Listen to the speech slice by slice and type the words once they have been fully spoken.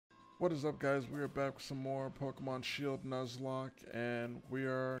What is up, guys? We are back with some more Pokemon Shield Nuzlocke, and we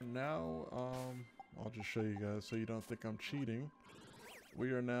are now, I'll just show you guys so you don't think I'm cheating. We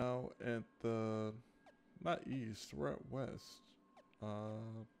are now at the, not east, we're at west.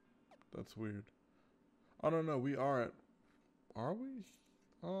 That's weird. I don't know, we are at, are we?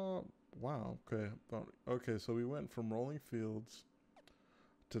 Wow, okay. Okay, so we went from Rolling Fields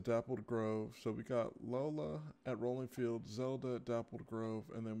to Dappled Grove. So we got Lola at Rolling Fields, Zelda at Dappled Grove,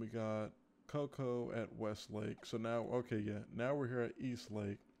 and then we got Coco at West Lake. So now, okay, yeah, now we're here at East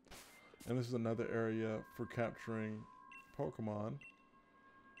Lake. And this is another area for capturing Pokemon.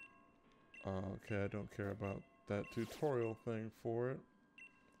 Okay, I don't care about that tutorial thing for it.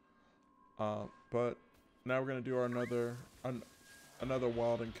 But now we're gonna do our another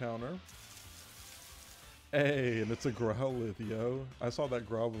wild encounter. Hey, and it's a Growlithe, yo. I saw that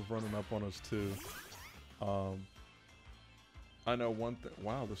Growlithe running up on us too. I know one thing.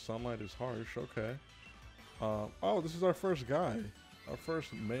 Wow, the sunlight is harsh. Okay. Oh, this is our first guy. Our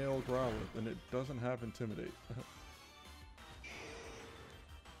first male Growlithe, and it doesn't have Intimidate.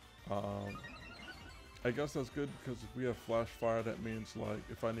 I guess that's good because if we have Flash Fire, that means like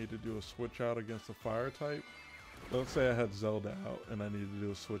if I need to do a switch out against a fire type, let's say I had Zelda out and I need to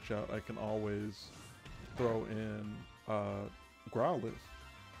do a switch out, I can always throw in Growlithe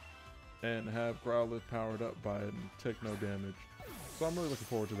and have Growlithe powered up by it and take no damage. So I'm really looking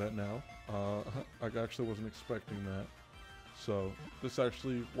forward to that now. I actually wasn't expecting that. So this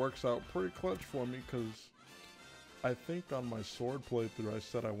actually works out pretty clutch for me because I think on my Sword playthrough I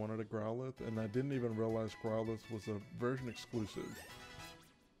said I wanted a Growlithe and I didn't even realize Growlithe was a version exclusive.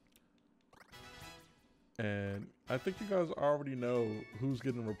 And I think you guys already know who's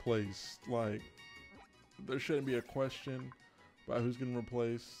getting replaced. Like, there shouldn't be a question about who's getting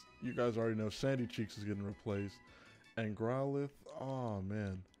replaced. You guys already know Sandy Cheeks is getting replaced. And Growlithe, oh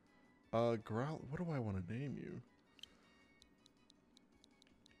man. Growlithe, what do I want to name you?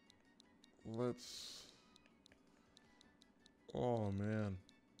 Oh man.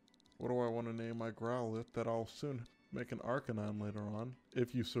 What do I want to name my Growlithe that I'll soon make an Arcanine later on?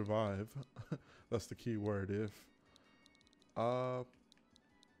 If you survive. That's the key word, if.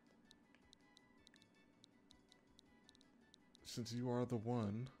 Since you are the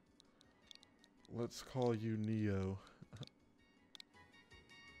one, let's call you Neo.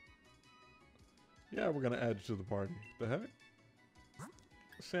 Yeah, we're gonna add you to the party. The heck?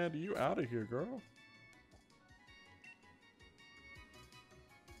 Sandy, you out of here, girl.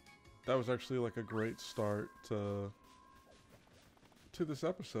 That was actually like a great start to this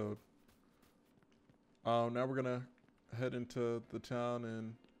episode. Now we're gonna head into the town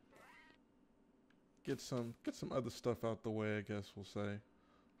and get some other stuff out the way, I guess we'll say.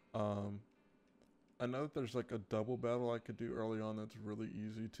 I know that there's like a double battle I could do early on that's really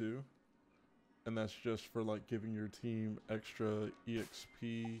easy too. And that's just for like giving your team extra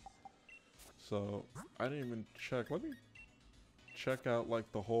EXP. So I didn't even check. Let me check out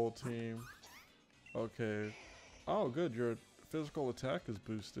like the whole team. Okay. Oh good, your physical attack is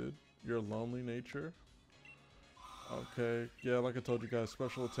boosted. Your lonely nature. Okay. Yeah, like I told you guys,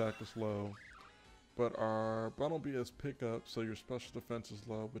 special attack is low. But our Bunnelby has pickup, so your special defense is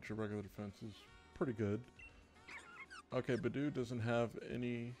low, but your regular defense is pretty good. Okay, Badoo doesn't have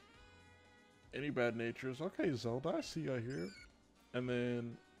any bad natures. Okay, Zelda, I see you here. And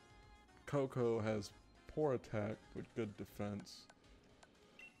then Coco has poor attack with good defense,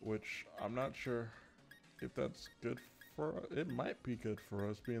 which I'm not sure if that's good for us. It might be good for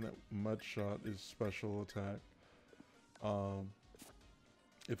us, being that Mudshot is special attack.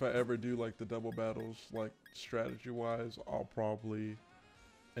 If I ever do like the double battles, like strategy wise, I'll probably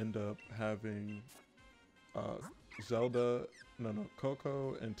end up having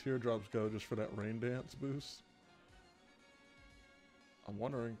Coco and Teardrops go just for that rain dance boost. I'm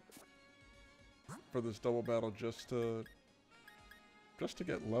wondering for this double battle just to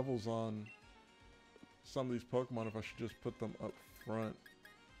get levels on some of these Pokemon, if I should just put them up front.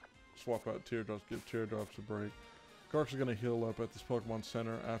 Swap out Teardrops, give Teardrops a break. Gark's gonna heal up at this Pokemon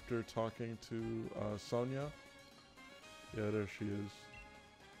Center after talking to Sonia. Yeah, there she is.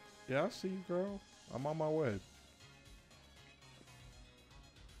 Yeah, I see you, girl. I'm on my way.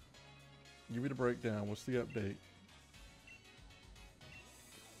 Give me the breakdown. What's the update?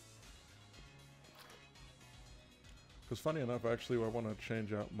 Because funny enough, actually, I want to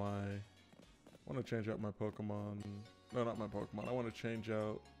change out my Pokemon. No, not my Pokemon. I want to change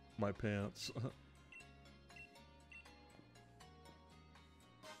out my pants.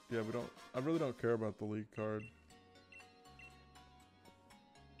 Yeah, I really don't care about the league card.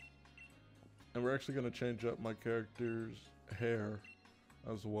 And we're actually going to change up my character's hair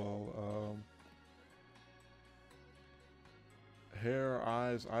as well. Hair,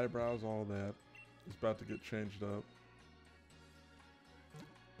 eyes, eyebrows, all that is about to get changed up.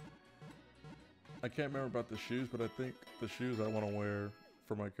 I can't remember about the shoes, but I think the shoes I want to wear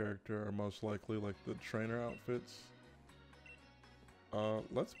for my character are most likely like the trainer outfits.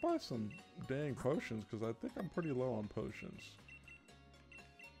 Let's buy some dang potions because I think I'm pretty low on potions.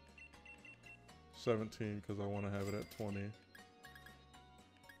 17 because I want to have it at 20.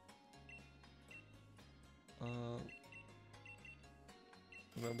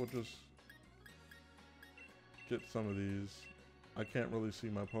 And then we'll just get some of these. I can't really see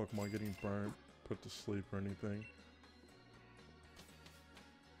my Pokemon getting burnt, put to sleep or anything.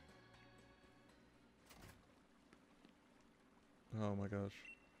 Oh my gosh.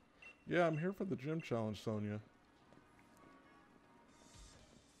 Yeah, I'm here for the gym challenge, Sonia.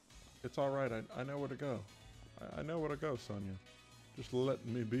 It's alright, I know where to go. I know where to go, Sonia. Just let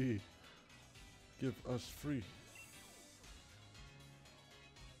me be. Give us free.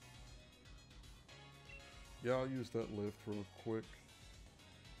 Yeah, I'll use that lift real quick.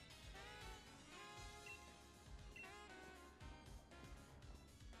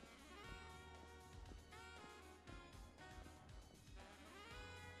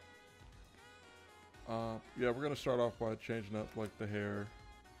 Yeah, we're gonna start off by changing up like the hair.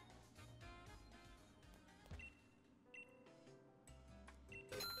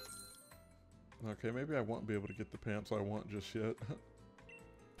 Okay, maybe I won't be able to get the pants I want just yet.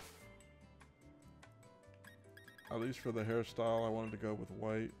 At least for the hairstyle, I wanted to go with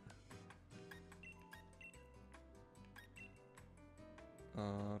white.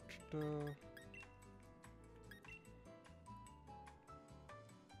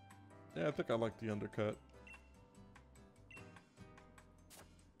 Yeah, I think I like the undercut.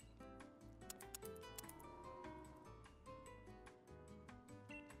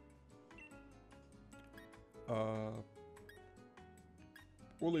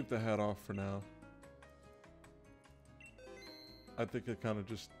 We'll leave the hat off for now. I think it kind of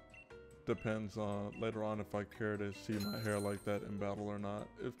just depends on later on if I care to see my hair like that in battle or not.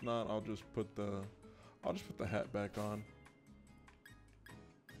 If not, I'll just put the hat back on.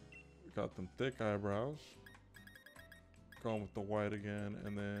 We got them thick eyebrows. Going with the white again,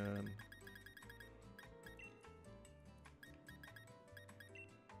 and then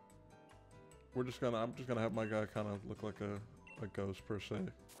I'm just gonna have my guy kind of look like a ghost per se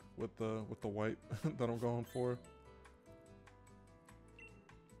with the white that I'm going for.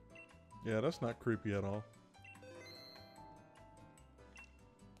 Yeah, that's not creepy at all.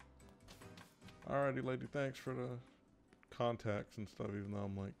 Alrighty, lady, thanks for the contacts and stuff, even though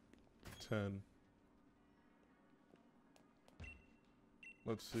I'm like 10.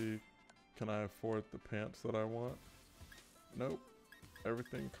 Let's see, can I afford the pants that I want? Nope,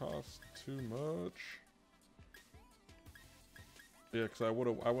 everything costs too much. Yeah, because I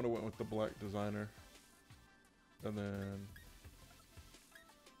would've went with the black designer. And then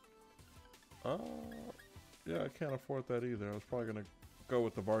yeah, I can't afford that either. I was probably gonna go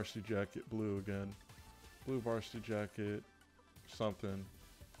with the varsity jacket blue again. Blue varsity jacket, something.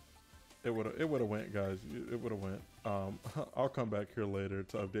 It would've went, guys. It would've went. I'll come back here later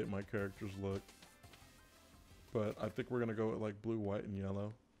to update my character's look. But I think we're gonna go with like blue, white, and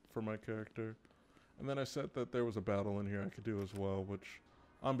yellow for my character. And then I said that there was a battle in here I could do as well, which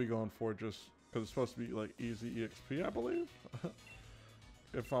I'm be going for just because it's supposed to be like easy EXP, I believe.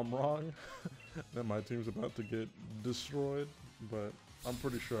 If I'm wrong, then my team's about to get destroyed, but I'm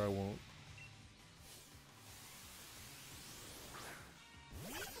pretty sure I won't.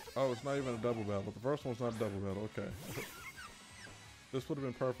 Oh, it's not even a double battle. The first one's not a double battle, okay. This would have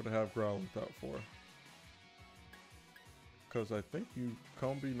been perfect to have Growl looked out for. Because I think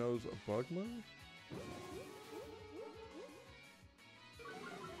Combi knows a bug move?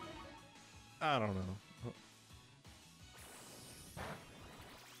 I don't know.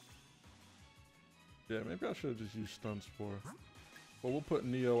 Yeah, maybe I should have just used Stun Spore. But we'll put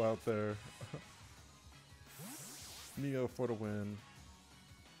Neo out there. Neo for the win.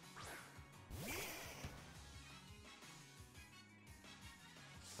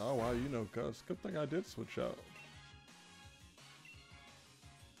 Oh wow, you know Gus. Good thing I did switch out.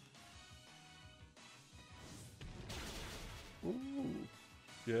 Ooh.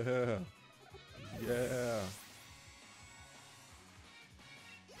 Yeah. Yeah.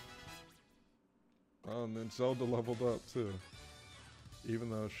 Oh, and then Zelda leveled up too. Even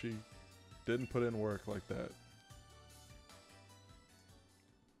though she didn't put in work like that.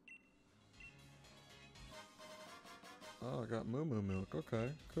 Oh, I got Moo Moo Milk.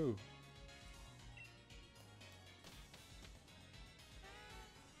 Okay, cool.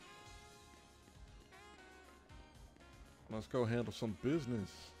 Let's go handle some business.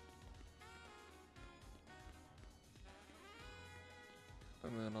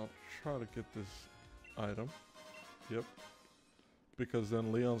 And then I'll try to get this item. Yep. Because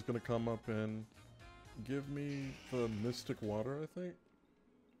then Leon's gonna come up and give me the mystic water, I think.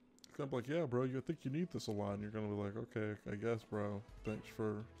 He's gonna be like, yeah, bro, you think you need this a lot. And you're gonna be like, okay, I guess, bro. Thanks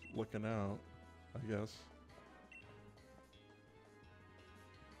for looking out, I guess.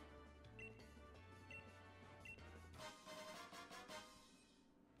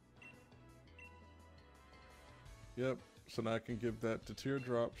 Yep, so now I can give that to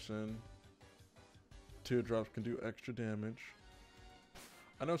Teardrops, and Teardrops can do extra damage.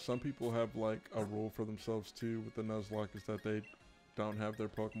 I know some people have like a rule for themselves too with the Nuzlocke, is that they don't have their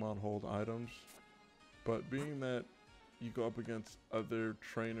Pokemon hold items. But being that you go up against other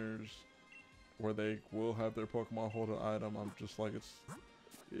trainers where they will have their Pokemon hold an item, I'm just like,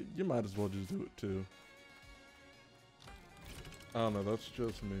 you might as well just do it too. I don't know, that's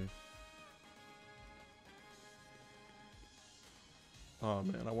just me. Oh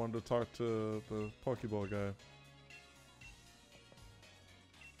man, I wanted to talk to the Pokeball guy.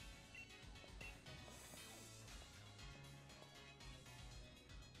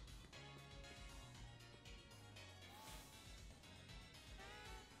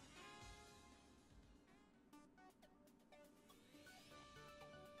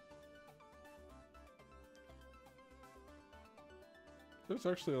 It's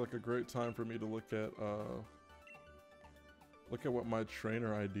actually like a great time for me to look at what my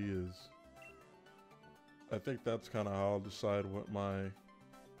trainer ID is. I think that's kind of how I'll decide what my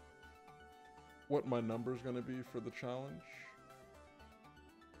number is going to be for the challenge.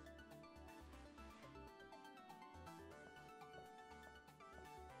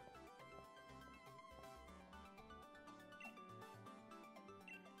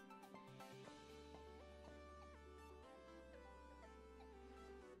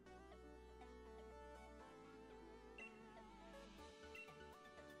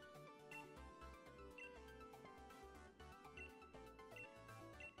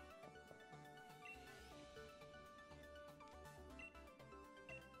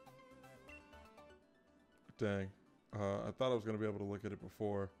 Dang. I thought I was going to be able to look at it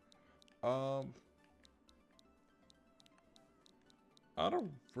before. I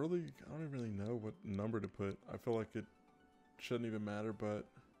don't even really know what number to put. I feel like it shouldn't even matter, but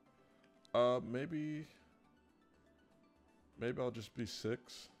maybe I'll just be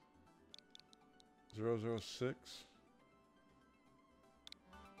 6. 006.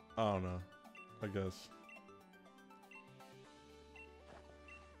 I don't know. I guess.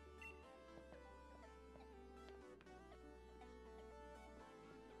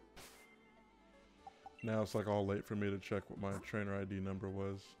 Now it's like all late for me to check what my trainer ID number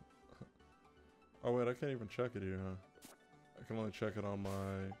was. Oh wait, I can't even check it here, huh? I can only check it on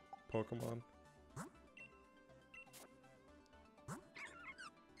my Pokemon.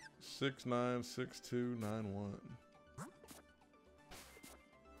 696291.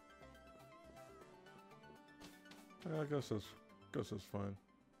 I guess that's fine.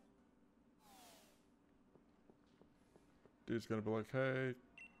 Dude's gonna be like, hey,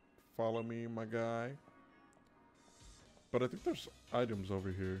 follow me, my guy. But I think there's items over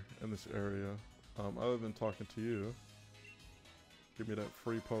here in this area, other than talking to you. Give me that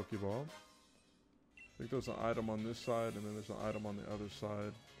free Pokeball. I think there's an item on this side, and then there's an item on the other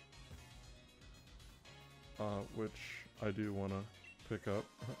side, which I do want to pick up.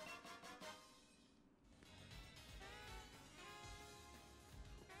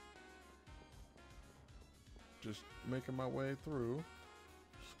 Just making my way through.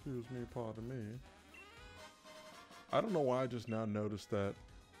 Excuse me, pardon me. I don't know why I just now noticed that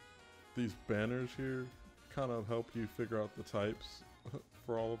these banners here kind of help you figure out the types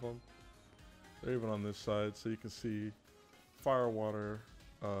for all of them. They're even on this side, so you can see fire, water,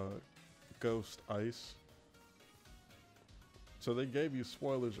 ghost, ice. So they gave you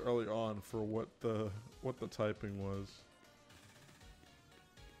spoilers early on for what the typing was.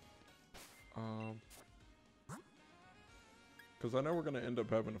 Because I know we're going to end up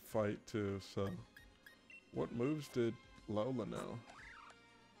having a fight too, so... What moves did Lola know?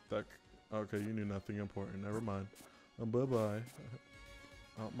 Okay, you knew nothing important. Never mind. Bye-bye.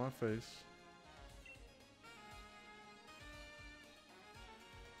 Out my face.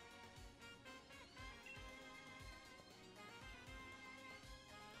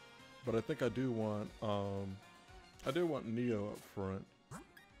 But I think I do want Neo up front.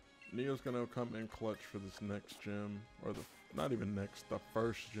 Neo's gonna come in clutch for this next gym, or not even next, the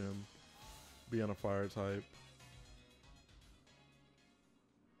first gym. Be on a fire type.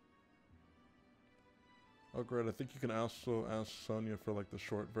 Oh great, I think you can also ask Sonia for like the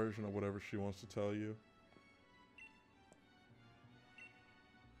short version of whatever she wants to tell you.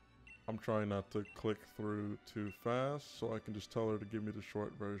 I'm trying not to click through too fast, so I can just tell her to give me the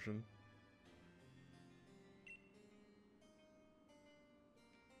short version.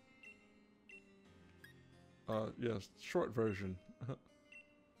 Yes, short version.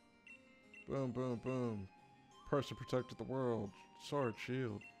 Boom, boom, boom. Person protected the world. Sword,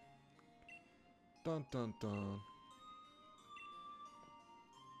 shield. Dun, dun, dun.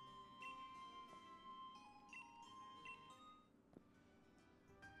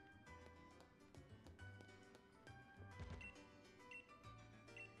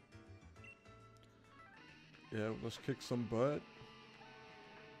 Yeah, let's kick some butt.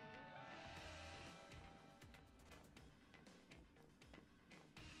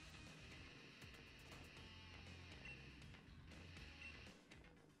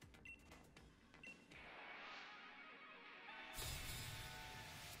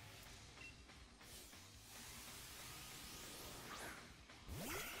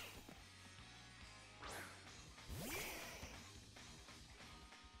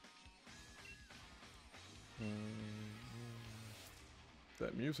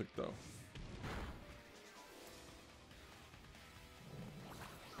 That music though.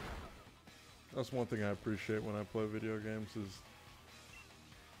 That's one thing I appreciate when I play video games is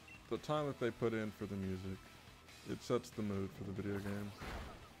the time that they put in for the music. It sets the mood for the video game.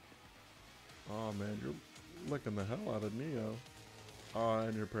 Oh man, you're licking the hell out of Neo. Oh,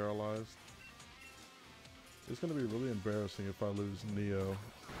 and you're paralyzed. It's gonna be really embarrassing if I lose Neo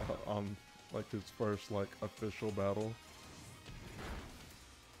on like his first like official battle.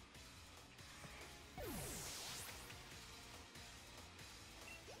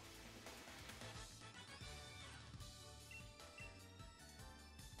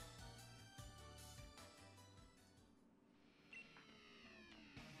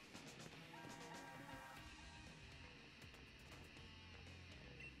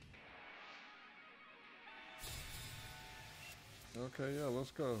 Okay, yeah,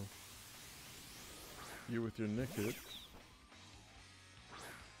 let's go. You with your Nickit.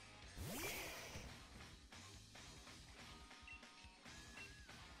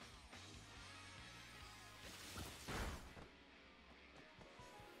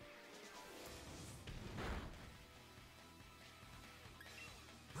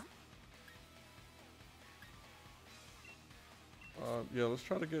 Yeah, let's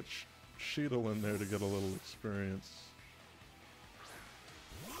try to get Sheetal in there to get a little experience.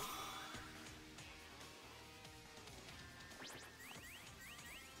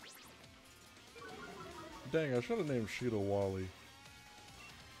 Dang, I should have named Sheetal Wally.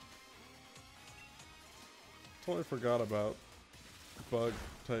 Totally forgot about Bug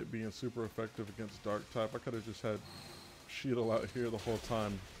type being super effective against Dark type. I could have just had Sheetal out here the whole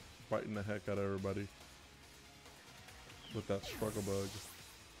time, biting the heck out of everybody with that Struggle Bug.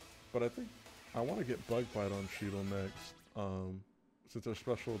 But I think I want to get Bug Bite on Sheetal next, since their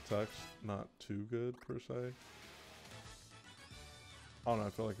special attack's not too good per se. I don't know, I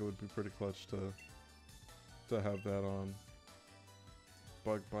feel like it would be pretty clutch to have that on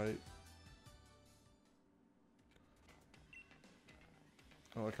Bug Bite.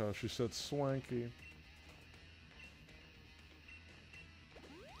 I like how she said swanky.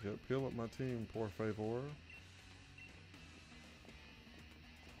 Yep, heal up my team, por favor.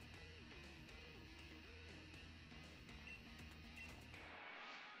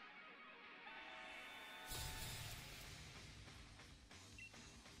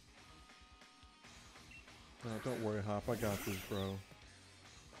 No, don't worry, Hop. I got this, bro.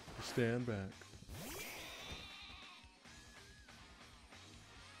 Stand back.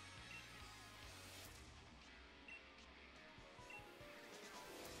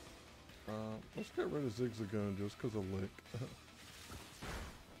 Let's get rid of Zigzagoon just because of Lick.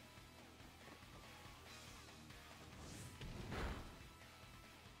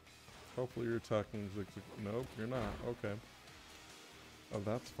 Hopefully you're attacking Zigzagoon. Nope, you're not. Okay. Oh,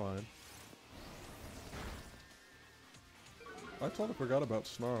 that's fine. I totally forgot about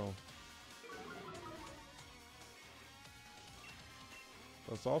Snarl.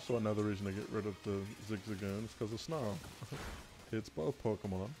 That's also another reason to get rid of the Zigzagoons, because of Snarl. It's both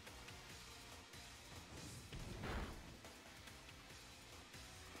Pokemon.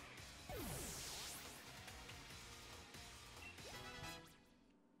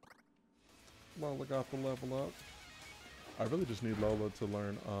 Lola got the level up. I really just need Lola to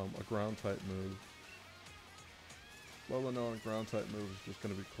learn a ground type move. Lola knowing a ground type move is just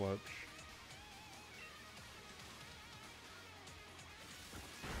going to be clutch.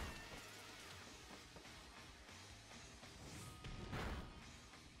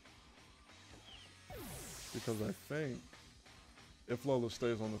 because I think if Lola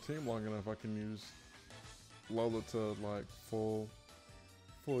stays on the team long enough, I can use Lola to like full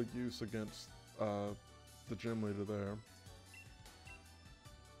use against the gym leader there.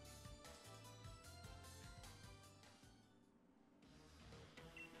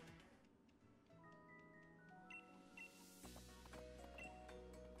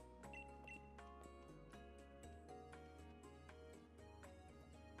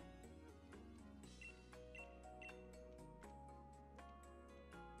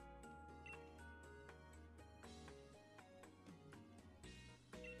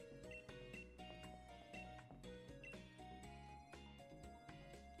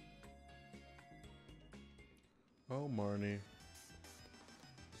 Oh, Marnie.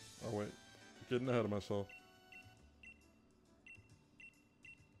 Oh, wait. Getting ahead of myself.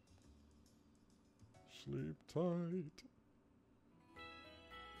 Sleep tight.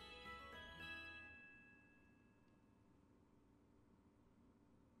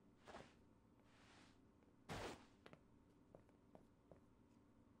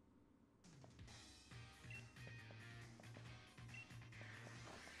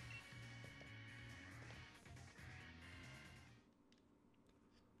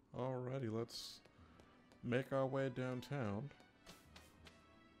 Alrighty, let's make our way downtown.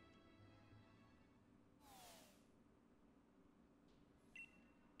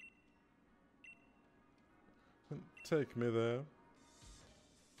 Take me there.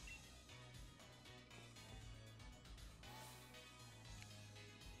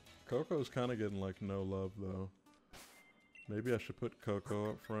 Coco's kind of getting like no love though. Maybe I should put Coco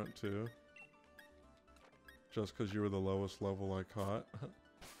up front too. Just because you were the lowest level I caught.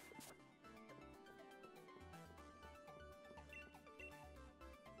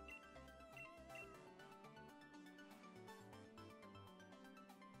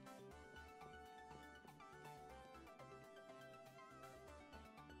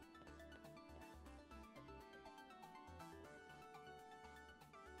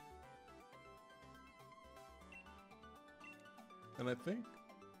 And I think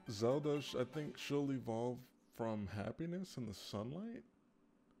Zelda, I think she'll evolve from happiness in the sunlight.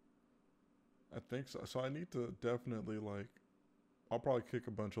 I think so. So I need to definitely like, I'll probably kick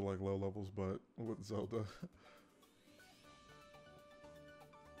a bunch of like low levels butt with Zelda.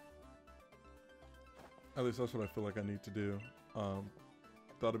 At least that's what I feel like I need to do.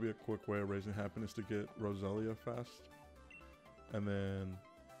 That'll be a quick way of raising happiness to get Roselia fast. And then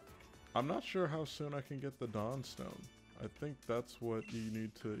I'm not sure how soon I can get the Dawn Stone. I think that's what you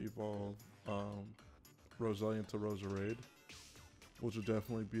need to evolve Roselia into Roserade, which would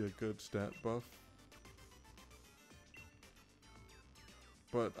definitely be a good stat buff.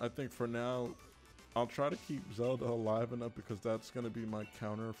 But I think for now, I'll try to keep Zelda alive enough because that's going to be my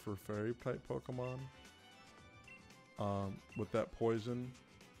counter for fairy type Pokemon. With that poison,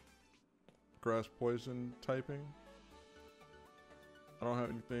 grass poison typing. I don't have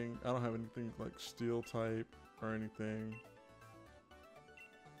anything like steel type or anything.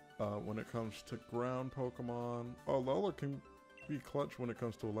 When it comes to ground Pokemon, oh, Lola can be clutch when it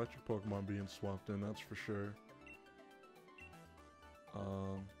comes to electric Pokemon being swapped in, that's for sure.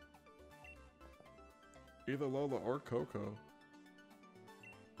 Either Lola or Coco.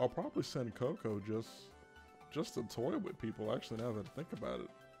 I'll probably send Coco just to toy with people, actually, now that I think about it.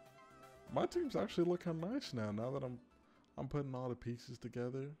 My team's actually looking nice now that I'm putting all the pieces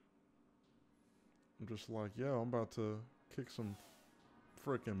together. I'm just like, yo, I'm about to kick some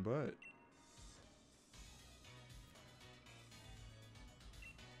freaking butt.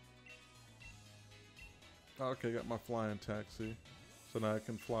 Okay, got my flying taxi. So now I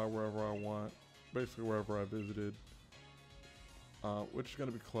can fly wherever I want. Basically wherever I visited. Which is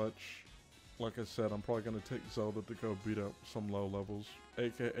going to be clutch. Like I said, I'm probably going to take Zelda to go beat up some low levels.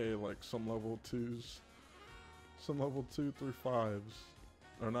 AKA like some level 2s. Some level 2 through 5s.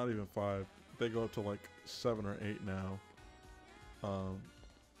 Or not even 5. They go up to like 7 or 8 now.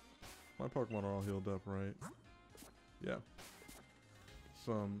 My Pokemon are all healed up, right? Yeah.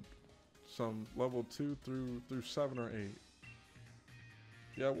 Some level 2 through 7 or 8.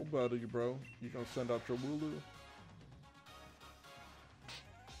 Yeah, we'll battle you, bro. You gonna send out your Wooloo?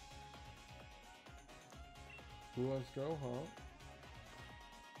 Let's go, huh?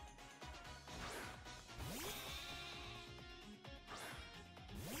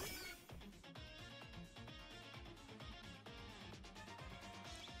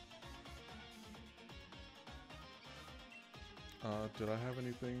 Did I have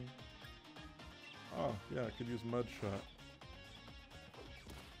anything? Oh, yeah, I could use Mud Shot.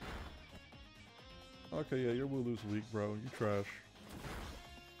 Okay, yeah, your Wooloo's weak, bro. You trash.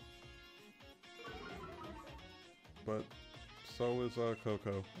 but so is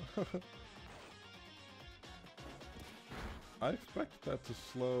Coco. I expect that to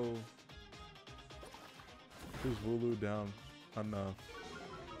slow his Wooloo down enough.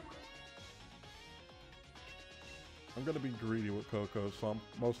 I'm gonna be greedy with Coco, so I'm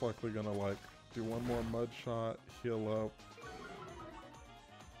most likely gonna like do one more mud shot, heal up.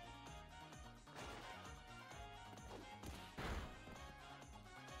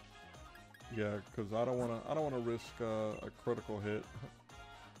 Yeah, because I don't wanna risk a critical hit.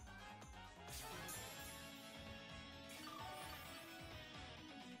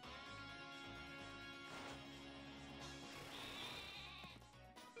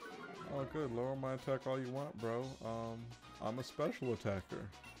 Oh good, lower my attack all you want, bro. I'm a special attacker.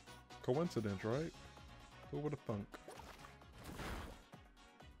 Coincidence, right? Who would have thunk?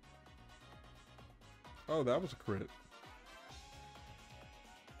 Oh, that was a crit.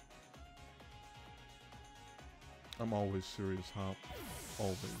 I'm always serious, Hop.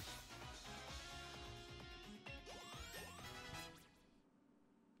 Always.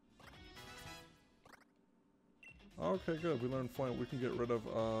 Okay, good. We learned Flame. We can get rid of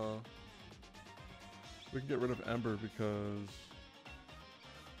Ember because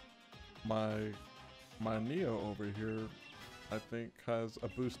my Neo over here, I think, has a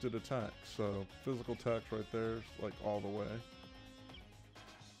boosted attack. So physical attacks right there, like all the way.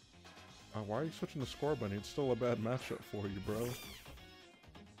 Why are you switching to Scorbunny? It's still a bad matchup for you, bro.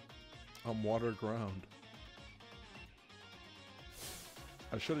 I'm water ground.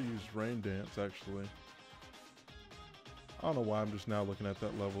 I should have used Rain Dance, actually. I don't know why I'm just now looking at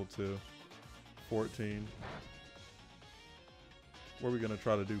that level too. 14. What are we gonna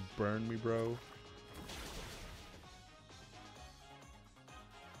try to do? Burn me, bro?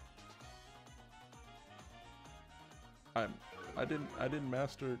 I didn't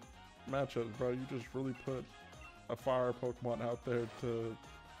master matchups, bro. You just really put a fire Pokemon out there to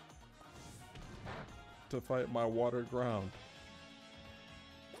fight my water ground.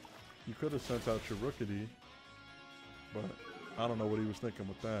 You could have sent out your Grookey, but I don't know what he was thinking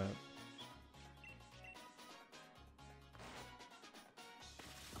with that.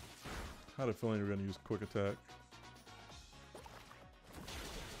 I had a feeling you were gonna use quick attack.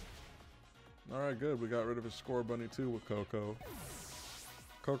 Alright, good. We got rid of his Scorbunny too with Coco.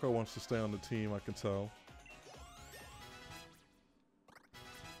 Coco wants to stay on the team, I can tell.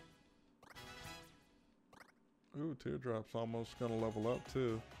 Ooh, Teardrop's almost gonna level up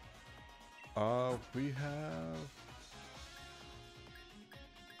too. We have...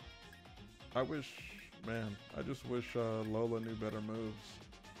 I just wish Lola knew better moves.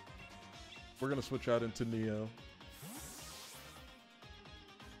 We're gonna switch out into Neo.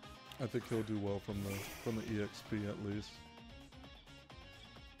 I think he'll do well from the EXP at least.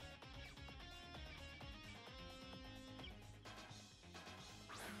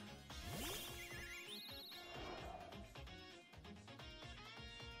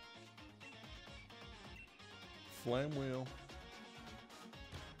 Flame Wheel.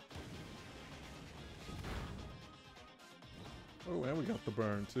 Oh, and we got the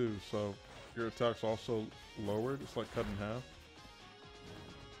burn too, so your attack's also lowered. It's like cut in half.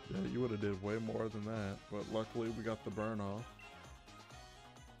 Yeah, you would have did way more than that, but luckily we got the burn off.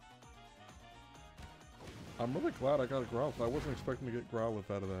 I'm really glad I got a Growlithe. I wasn't expecting to get Growlithe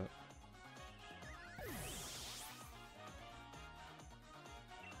out of that.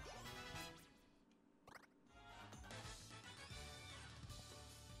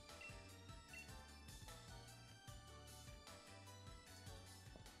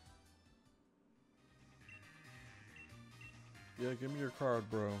 Yeah, give me your card,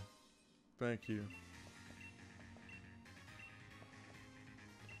 bro. Thank you.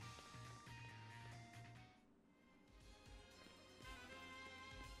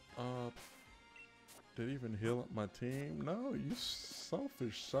 Did he even heal up my team? No, you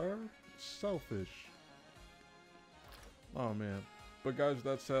selfish, sir. Selfish. Oh, man. But guys,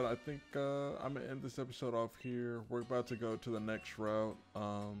 that said, I think I'm going to end this episode off here. We're about to go to the next route.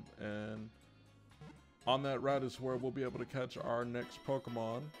 And on that route is where we'll be able to catch our next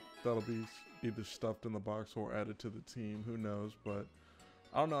Pokemon. That'll be either stuffed in the box or added to the team. Who knows? But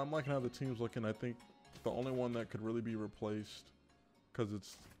I don't know. I'm liking how the team's looking. I think the only one that could really be replaced, because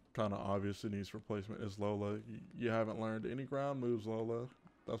it's kind of obvious it needs replacement, is Lola. You haven't learned any ground moves, Lola.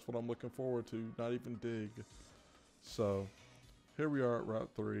 That's what I'm looking forward to. Not even Dig. So here we are at Route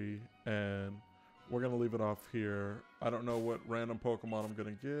 3, and we're going to leave it off here. I don't know what random Pokemon I'm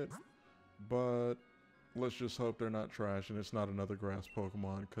going to get, but let's just hope they're not trash and it's not another grass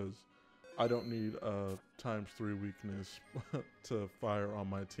Pokemon, because I don't need a ×3 weakness to fire on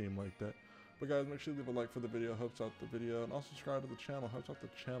my team like that. But guys, make sure you leave a like for the video, helps out the video, and also subscribe to the channel, helps out the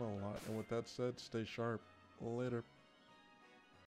channel a lot. And with that said, stay sharp. Later.